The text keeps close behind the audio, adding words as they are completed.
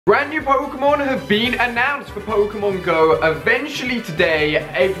Brand new Pokemon have been announced for Pokemon Go. Eventually today,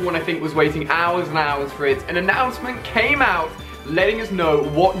 everyone I think was waiting hours and hours for it. An announcement came out letting us know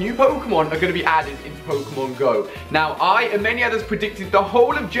what new Pokemon are going to be added into Pokemon Go. Now, I and many others predicted the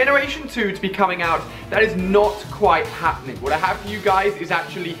whole of Generation 2 to be coming out. That is not quite happening. What I have for you guys is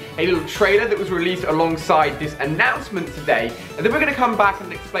actually a little trailer that was released alongside this announcement today. And then we're going to come back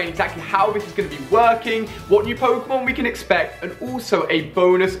and explain exactly how this is going to be working, what new Pokemon we can expect, and also a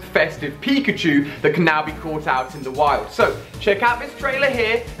bonus festive Pikachu that can now be caught out in the wild. So, check out this trailer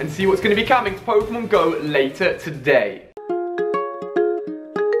here and see what's going to be coming to Pokemon Go later today.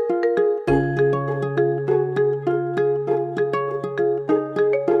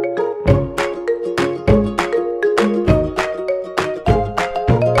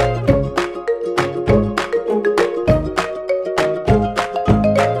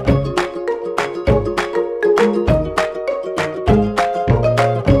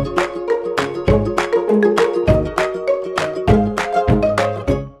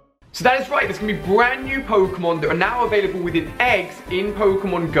 So that is right, there's going to be brand new Pokemon that are now available within eggs in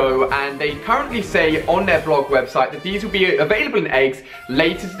Pokemon Go, and they currently say on their blog website that these will be available in eggs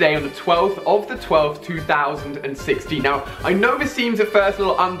later today on the 12th of the 12th, 2016. Now, I know this seems at first a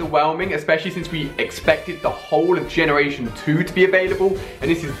little underwhelming, especially since we expected the whole of Generation 2 to be available, and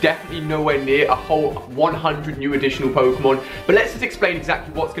this is definitely nowhere near a whole 100 new additional Pokemon. But let's just explain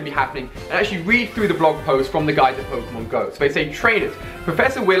exactly what's going to be happening and actually read through the blog post from the guys at Pokemon Go. So they say, trainers,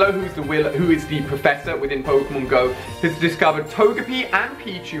 Professor Willow, who is the professor within Pokemon Go, has discovered Togepi and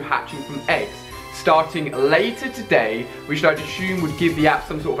Pichu hatching from eggs. Starting later today, which I'd assume would give the app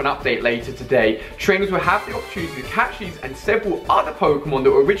some sort of an update later today, trainers will have the opportunity to catch these and several other Pokemon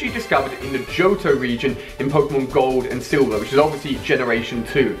that were originally discovered in the Johto region in Pokemon Gold and Silver, which is obviously Generation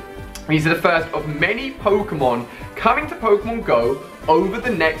 2. These are the first of many Pokemon coming to Pokemon Go over the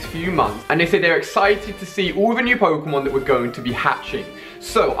next few months, and they say they're excited to see all the new Pokemon that we're going to be hatching.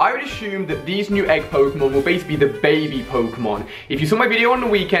 So I would assume that these new egg Pokemon will basically be the baby Pokemon. If you saw my video on the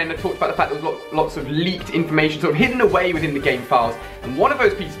weekend, I talked about the fact there was lots of leaked information sort of hidden away within the game files, and one of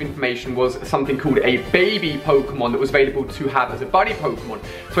those pieces of information was something called a baby Pokemon that was available to have as a buddy Pokemon.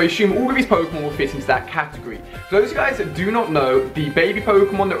 So I assume all of these Pokemon will fit into that category. For those guys that do not know, the baby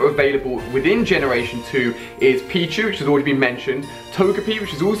Pokemon that are available within Generation 2 is Pichu, which has already been mentioned, Togepi,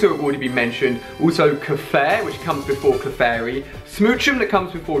 which has also already been mentioned, also Clefairy, which comes before Clefairy, Smoochum that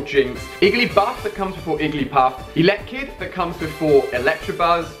comes before Jinx, Igglybuff that comes before Igglypuff, Elekid that comes before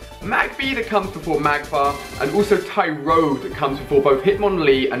Electabuzz, Magby that comes before Magmar, and also Tyrode that comes before both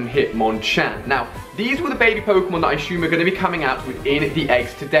Hitmonlee and Hitmonchan. Now, these were the baby Pokemon that I assume are going to be coming out within the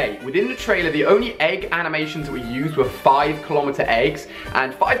eggs today. Within the trailer, the only egg animations that we used were 5-kilometer eggs,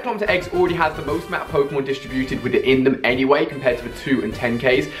 and 5-kilometer eggs already has the most amount of Pokemon distributed within them anyway, compared to the 2 and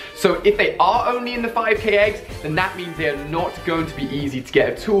 10Ks. So if they are only in the 5K eggs, then that means they are not going to be easy to get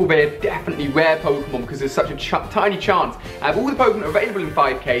at all. They're definitely rare Pokemon because there's such a tiny chance out of all the Pokemon available in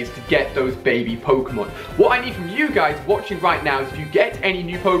 5Ks to get those baby Pokemon. What I need from you guys watching right now is if you get any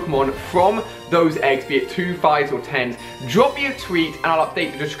new Pokemon from those eggs, be it 2, 5s or 10s, drop me a tweet and I'll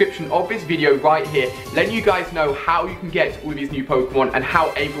update the description of this video right here, letting you guys know how you can get all of these new Pokemon and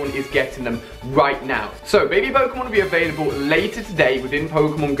how everyone is getting them right now. So, baby Pokemon will be available later today within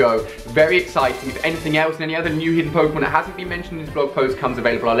Pokemon Go. Very exciting. If anything else and any other new hidden Pokemon that hasn't been mentioned in this blog post comes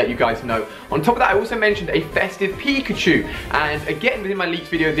available, I'll let you guys know. On top of that, I also mentioned a festive Pikachu. And again, within my leaked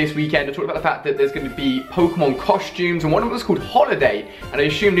video this weekend, I talked about the fact that there's going to be Pokemon costumes, and one of them was called Holiday, and I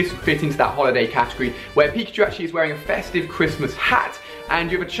assume this would fit into that holiday category, where Pikachu actually is wearing a festive Christmas hat, and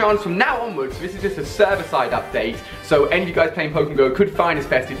you have a chance from now onwards, so this is just a server-side update, so any of you guys playing Pokemon Go could find this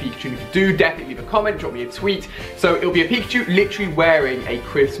festive Pikachu, and if you do, definitely leave a comment, drop me a tweet. So it'll be a Pikachu literally wearing a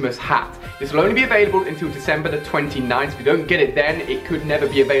Christmas hat. This will only be available until December the 29th, so if you don't get it then, it could never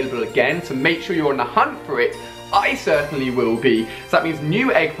be available again, so make sure you're on the hunt for it. I certainly will be. So that means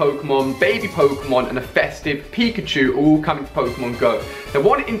new egg Pokemon, baby Pokemon, and a festive Pikachu all coming to Pokemon Go. Now,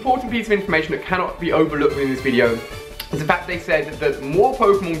 one important piece of information that cannot be overlooked in this video is the fact they said that more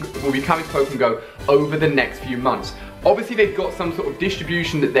Pokemon will be coming to Pokemon Go over the next few months. Obviously, they've got some sort of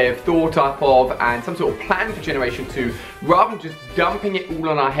distribution that they have thought up of and some sort of plan for Generation 2, rather than just dumping it all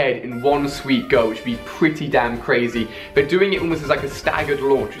on our head in one sweet go, which would be pretty damn crazy. They're doing it almost as like a staggered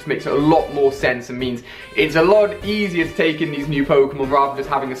launch, which makes a lot more sense and means it's a lot easier to take in these new Pokemon rather than just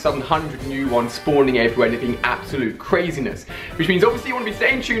having a 700 new ones spawning everywhere and it being absolute craziness. Which means obviously you want to be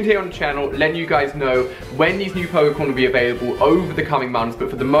staying tuned here on the channel, letting you guys know when these new Pokemon will be available over the coming months,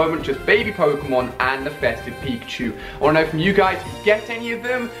 but for the moment, just baby Pokemon and the festive Pikachu. I want to know from you guys, if you get any of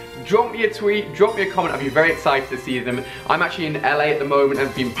them, drop me a tweet, drop me a comment. I'd be very excited to see them. I'm actually in LA at the moment and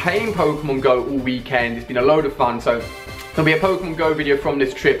I've been playing Pokemon Go all weekend. It's been a load of fun, so there'll be a Pokemon Go video from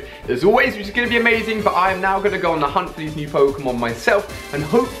this trip as always, which is going to be amazing, but I am now going to go on the hunt for these new Pokemon myself, and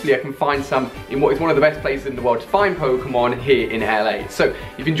hopefully I can find some in what is one of the best places in the world to find Pokemon here in LA. So,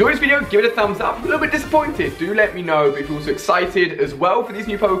 if you enjoyed this video, give it a thumbs up. I'm a little bit disappointed, do let me know, but if you're also excited as well for these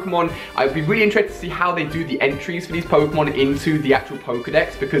new Pokemon, I'd be really interested to see how they do the entries for these Pokemon into the actual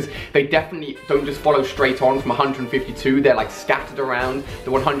Pokedex, because they definitely don't just follow straight on from 152, they're like scattered around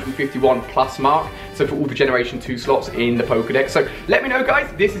the 151 plus mark, so for all the Generation 2 slots in the Pokedex. So let me know,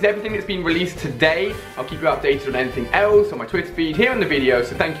 guys. This is everything that's been released today. I'll keep you updated on anything else on my Twitter feed here in the video.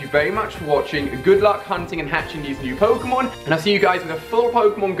 So thank you very much for watching. Good luck hunting and hatching these new Pokemon, and I'll see you guys with a full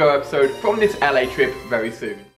Pokemon Go episode from this LA trip very soon.